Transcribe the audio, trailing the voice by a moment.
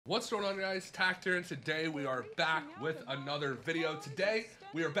What's going on, guys? Tactor, and today we are back with another video. Today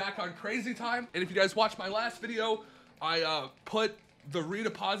we are back on Crazy Time, and if you guys watched my last video, I put the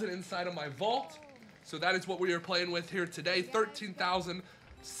redeposit inside of my vault, so that is what we are playing with here today.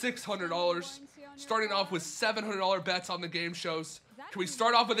 $13,600, starting off with $700 bets on the game shows. Can we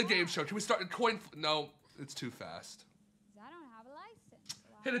start off with a game show? Can we start a coin? No, it's too fast.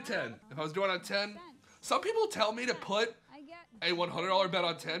 Hit a 10. If I was doing on 10, some people tell me to put a $100 bet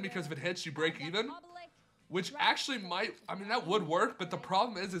on 10 because if it hits, you break even, which actually might, I mean, that would work, but the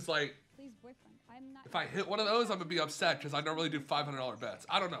problem is like, if I hit one of those, I'm gonna be upset because I normally do $500 bets.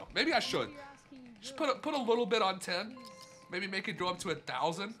 I don't know. Maybe I should. Just put a little bit on 10. Maybe make it go up to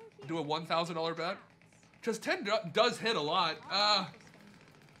 1,000. Do a $1,000 bet. Because 10 does hit a lot.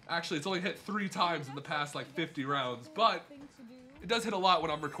 Actually, it's only hit 3 times in the past like 50 rounds, but it does hit a lot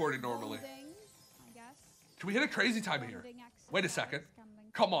when I'm recording normally. Can we hit a Crazy Time here? Wait a second.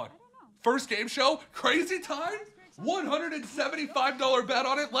 Come on. First game show? Crazy Time? $175 bet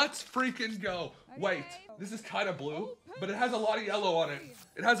on it? Let's freaking go. Wait. This is kind of blue, but it has a lot of yellow on it.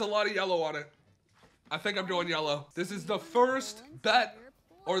 It has a lot of yellow on it. I think I'm going yellow. This is the first bet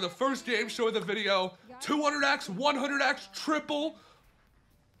or the first game show of the video. 200x, 100x, triple.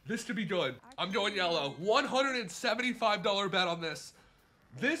 This could be good. I'm going yellow. $175 bet on this.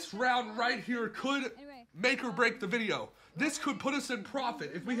 This round right here could make or break the video. This could put us in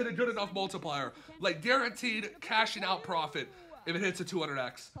profit if we hit a good enough multiplier. Like guaranteed cashing out profit if it hits a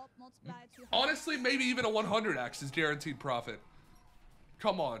 200x. Honestly, maybe even a 100x is guaranteed profit.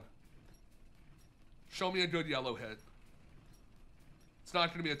 Come on. Show me a good yellow hit. It's not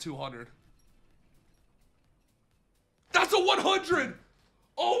going to be a 200. That's a 100!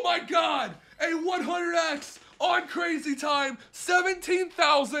 Oh my god! A 100x on Crazy Time.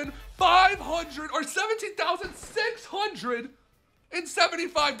 17,500 or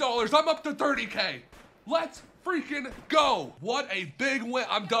 $17,675. I'm up to 30K. Let's freaking go. What a big win.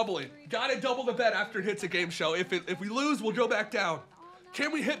 I'm doubling. Gotta double the bet after it hits a game show. If we lose, we'll go back down.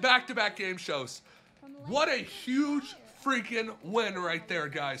 Can we hit back-to-back game shows? What a huge freaking win right there,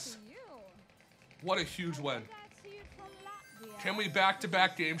 guys. What a huge win. Can we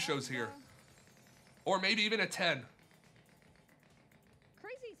back-to-back game shows here? Or maybe even a 10.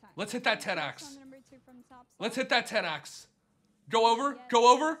 Let's hit that 10x. Let's hit that 10x. Go over.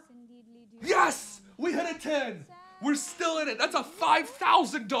 Go over. Yes! We hit a 10. We're still in it. That's a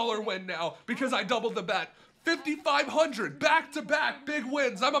 $5,000 win now because I doubled the bet. 5,500 back-to-back big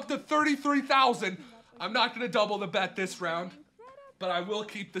wins. I'm up to 33,000. I'm not going to double the bet this round, but I will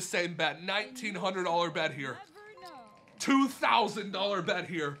keep the same bet. $1,900 bet here. $2,000 bet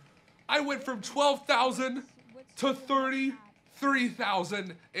here. I went from 12,000 to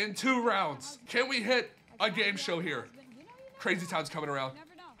 33,000 in 2 rounds. Can we hit a game show here? Crazy Time's coming around.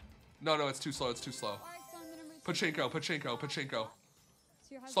 No, it's too slow. It's too slow. Pachinko.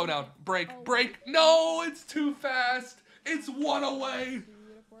 Slow down. Break. No, it's too fast. It's 1 away.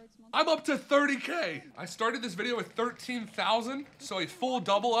 I'm up to 30K. I started this video with 13,000, so a full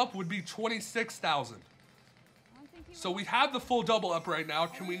double up would be 26,000. So we have the full double up right now.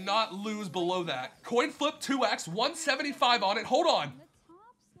 Can we not lose below that? Coin flip 2x, 175 on it. Hold on.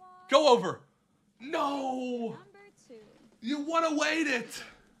 Go over. No. You want to wait it.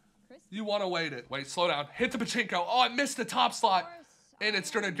 You want to wait it. Wait, slow down. Hit the pachinko. Oh, I missed the top slot. And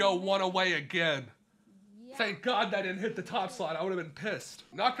it's going to go 1 away again. Thank God that didn't hit the top slot. I would have been pissed.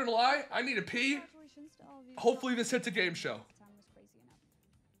 Not going to lie, I need a pee. Hopefully this hits a game show.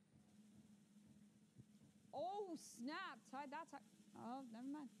 Oh, never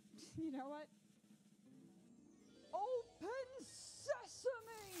mind. You know what? Open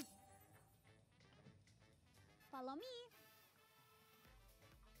sesame! Follow me.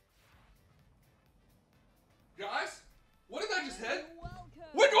 Guys, what did I just hit?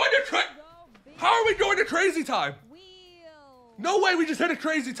 We're going to How are we going to Crazy Time? No way we just hit a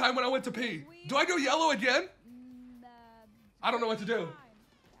Crazy Time when I went to pee. Do I go yellow again? I don't know what to do.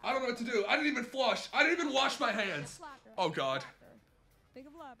 I don't know what to do. I didn't even flush. I didn't even wash my hands. Oh God.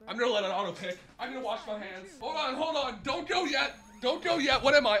 I'm gonna let it auto pick. I'm gonna wash my hands. Hold on. Don't go yet.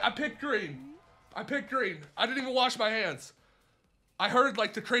 What am I? I picked green. I didn't even wash my hands. I heard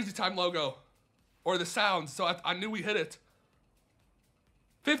like the Crazy Time logo or the sounds, so I knew we hit it.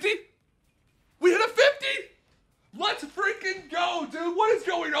 50? We hit a 50? Let's freaking go, dude. What is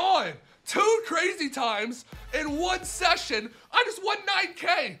going on? 2 Crazy Times in 1 session. I just won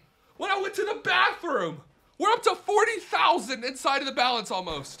 9K when I went to the bathroom. We're up to 40,000 inside of the balance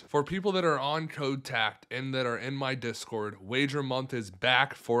almost. For people that are on Code Tact and that are in my Discord, Wager Month is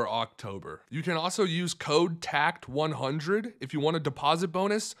back for October. You can also use code TACT100 if you want a deposit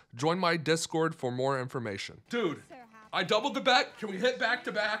bonus. Join my Discord for more information. Dude, I doubled the bet. Can we hit back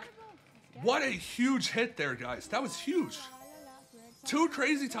to back? What a huge hit there, guys. That was huge. 2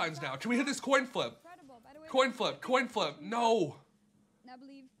 crazy times now. Can we hit this coin flip? Coin flip, coin flip. No.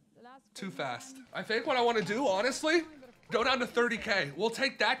 Too fast. I think what I want to do, honestly, go down to 30K. We'll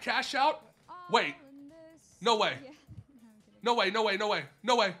take that cash out. Wait. No way. No way, no way, no way,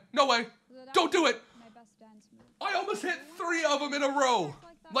 no way, no way. Don't do it. I almost hit 3 of them in a row.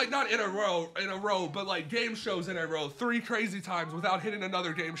 Like, not in a row, but like game shows in a row. 3 crazy times without hitting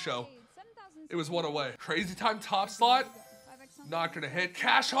another game show. It was 1 away. Crazy time top slot. Not gonna hit.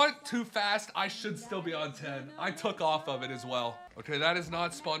 Cash hunt, too fast. I should still be on 10. I took off of it as well. Okay, that is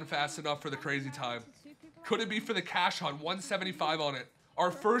not spun fast enough for the crazy time. Could it be for the cash hunt? 175 on it. Our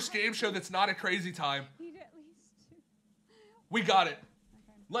first game show that's not a crazy time. We got it.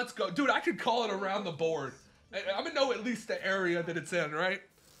 Let's go. Dude, I could call it around the board. I'm gonna know at least the area that it's in, right?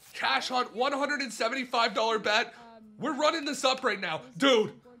 Cash hunt, $175 bet. We're running this up right now.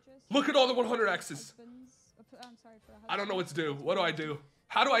 Dude, look at all the 100Xs. I don't know what to do. What do I do?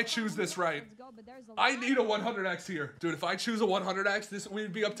 How do I choose this right? I need a 100X here. Dude, if I choose a 100X, this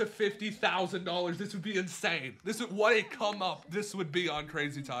would be up to $50,000. This would be insane. This would, what a come up this would be on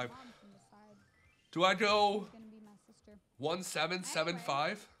Crazy Time. Do I go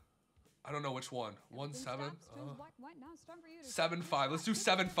 1775? I don't know which one. 17? 75. Let's do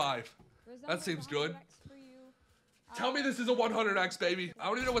 75. That seems good. Tell me this is a 100X, baby. I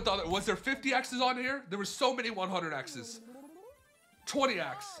don't even know what the other... Was there 50Xs on here? There were so many 100Xs.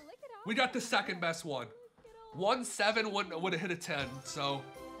 20X. We got the second best one. 17 would have hit a 10, so...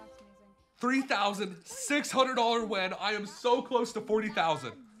 $3,600 win. I am so close to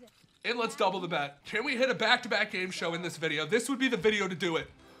 40,000. And let's double the bet. Can we hit a back-to-back game show in this video? This would be the video to do it.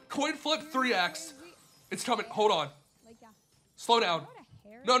 Coin flip 3X. It's coming. Hold on. Slow down.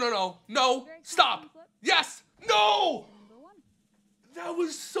 No, no, no. No. Stop. Yes. No! That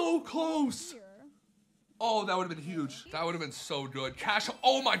was so close. Oh, that would have been huge. That would have been so good. Cash.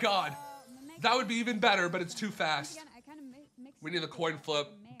 Oh my God. That would be even better, but it's too fast. We need the coin flip,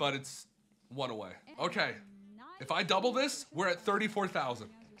 but it's 1 away. Okay. If I double this, we're at 34,000.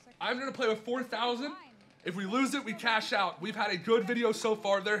 I'm going to play with 4,000. If we lose it, we cash out. We've had a good video so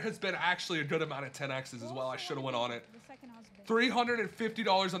far. There has been actually a good amount of 10Xs as well. I should have went on it.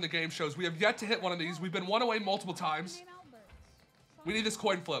 $350 on the game shows. We have yet to hit one of these. We've been 1 away multiple times. We need this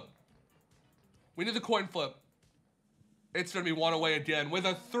coin flip. We need the coin flip. It's going to be 1 away again with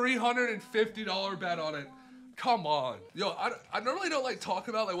a $350 bet on it. Come on. Yo, I normally don't like talk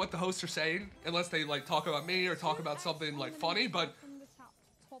about like what the hosts are saying unless they like talk about me or talk about something like funny, but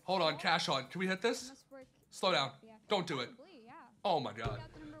hold on, cash on. Can we hit this? Slow down. Don't do it. Oh my God.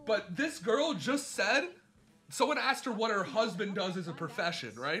 But this girl just said, someone asked her what her husband does as a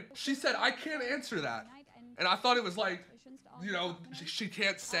profession, right? She said, I can't answer that. And I thought it was like, you know, she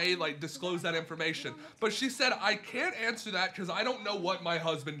can't say, like, disclose that information. But she said, I can't answer that because I don't know what my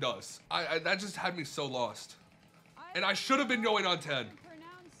husband does. That just had me so lost. And I should have been going on 10. Can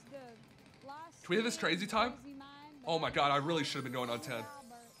we hit this crazy time? Oh my God, I really should have been going on 10.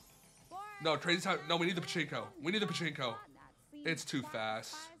 No, crazy time. No, we need the pachinko. We need the pachinko. It's too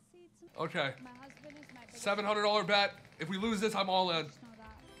fast. Okay. $700 bet. If we lose this, I'm all in.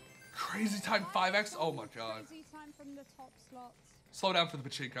 Crazy time 5X. Oh my God. Slow down for the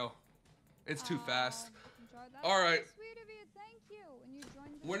pachinko. It's too fast. All right.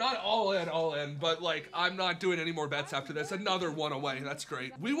 We're not all in, but like I'm not doing any more bets after this. Another 1 away. That's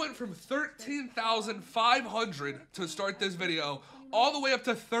great. We went from 13,500 to start this video all the way up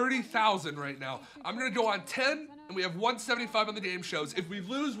to 30,000 right now. I'm gonna go on 10, and we have 175 on the game shows. If we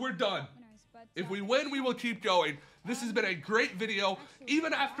lose, we're done. If we win, we will keep going. This has been a great video,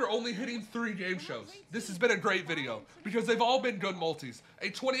 even after only hitting 3 game shows. This has been a great video because they've all been good multis. A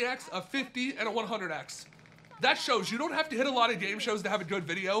 20X, a 50, and a 100X. That shows you don't have to hit a lot of game shows to have a good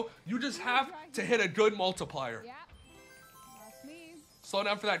video. You just have to hit a good multiplier. Slow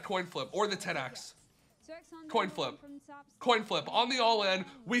down for that coin flip or the 10X. Coin flip. Coin flip on the all-in.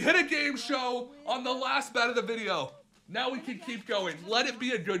 We hit a game show on the last bet of the video. Now we can keep going. Let it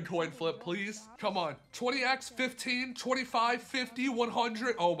be a good coin flip, please. Come on. 20X, 15, 25, 50,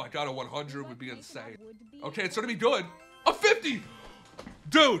 100. Oh my God, a 100 would be insane. Okay, it's gonna be good. A 50!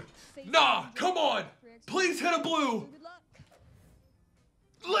 Dude, nah, come on. Please hit a blue.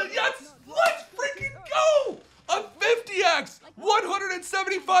 Yes, let's freaking go! A 50X,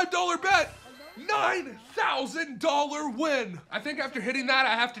 $175 bet. $9,000 win. I think after hitting that,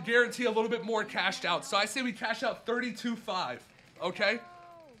 I have to guarantee a little bit more cashed out. So I say we cash out 32.5, okay?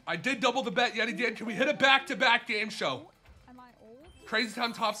 I did double the bet yet again. Can we hit a back-to-back game show? Am I old? Crazy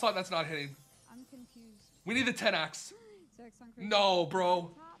Time top slot, that's not hitting. I'm confused. We need the 10x. 6 on Crazy No, Time. bro.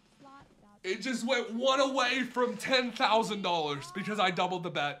 Top slot, that's It just went one away from $10,000 because I doubled the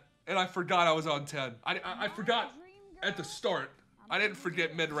bet and I forgot I was on 10. I forgot at the start. I didn't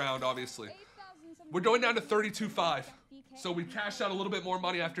forget mid-round, obviously. We're going down to 32.5. So we cashed out a little bit more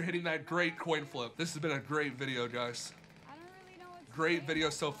money after hitting that great coin flip. This has been a great video, guys. I don't really know what to Great say. video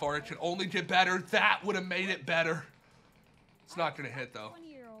so far. It can only get better. That would have made it better. It's not going to hit, though.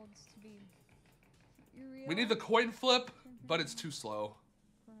 20-year-olds to be. You real? We need the coin flip, but it's too slow.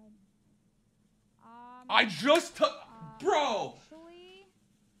 Um, I just took... Bro! actually,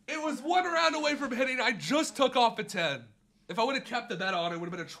 It was one round away from hitting. I just took off a 10. If I would have kept the bet on, it would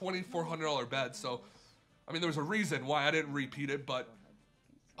have been a $2,400 bet. So, I mean, there was a reason why I didn't repeat it, but...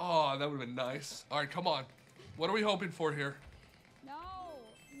 Oh, that would have been nice. All right, come on. What are we hoping for here? no.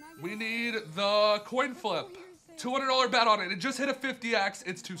 I'm not We gonna need the coin flip. $200 bet on it. It just hit a 50x.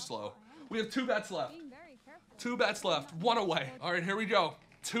 It's too slow. We have 2 bets left. being very careful. 2 bets left. 1 away. All right, here we go.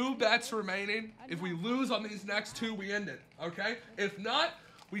 2 bets remaining. If we lose on these next 2, we end it, okay? If not,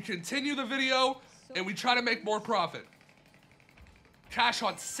 we continue the video and we try to make more profit. Cash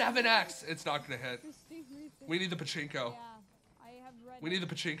on 7x. It's not going to hit. Interesting rethink. We need the pachinko. Yeah, I have read. We need the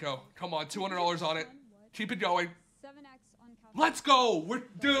pachinko. Come on, $200 on it. Keep it going. 7x on couch. Let's go.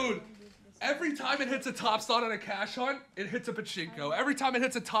 Dude, every time it hits a top slot on a cash hunt, it hits a pachinko. Every time it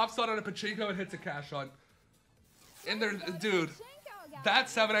hits a top slot on a pachinko, it hits a cash hunt. And there, dude, that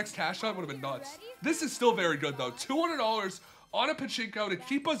 7x cash hunt would have been nuts. This is still very good though. $200 on a pachinko to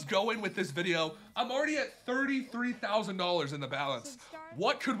keep us going with this video. I'm already at $33,000 in the balance.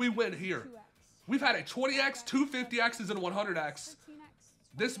 What could we win here? We've had a 20x, 2 50x's, and a 100x.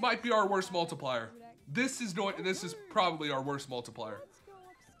 This might be our worst multiplier. This is probably our worst multiplier.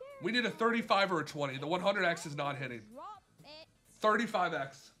 We need a 35 or a 20. The 100x is not hitting.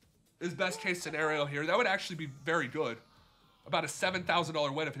 35x is best case scenario here. That would actually be very good. About a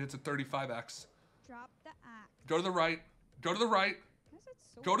 $7,000 win if it hits a 35x. Drop the axe. Go to the right. Go to the right. Why is it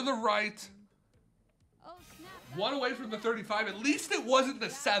so Go to the right. Oh, snap. 1 away from the 35. At least it wasn't the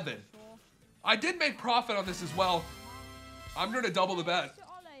 7. I did make profit on this as well. I'm going to double the bet.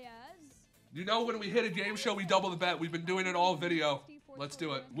 You know when we hit a game show, we double the bet. We've been doing it all video. Let's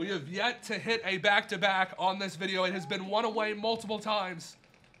do it. We have yet to hit a back-to-back on this video. It has been 1 away multiple times.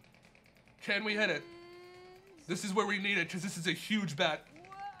 Can we hit it? This is where we need it because this is a huge bet.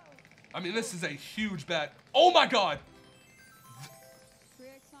 I mean, this is a huge bet. Oh my God.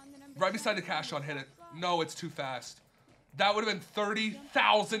 Right beside the cash on, hit it. No, it's too fast. That would have been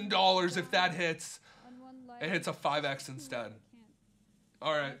 $30,000 if that hits. It hits a 5x instead.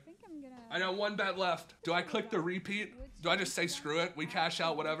 All right. I got 1 bet left. Do I click the repeat? Do I just say screw it? We cash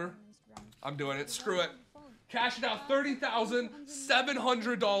out whatever? I'm doing it. Screw it. Cashing out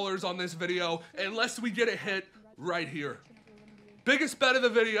 $30,700 on this video unless we get a hit right here. Biggest bet of the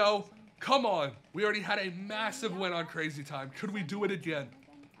video. Come on. We already had a massive win on Crazy Time. Could we do it again?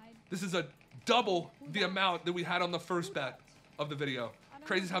 This is a double the amount that we had on the first bet of the video.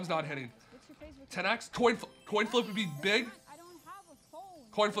 Crazy Time's not hitting. 10x? Coin flip would be big.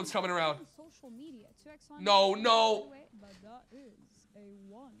 Coin flip's coming around. No, no.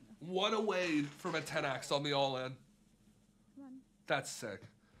 1 away from a 10x on the all-in. That's sick.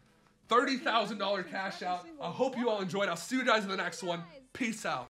 $30,000 cash out. I hope you all enjoyed. I'll see you guys in the next one. Peace out.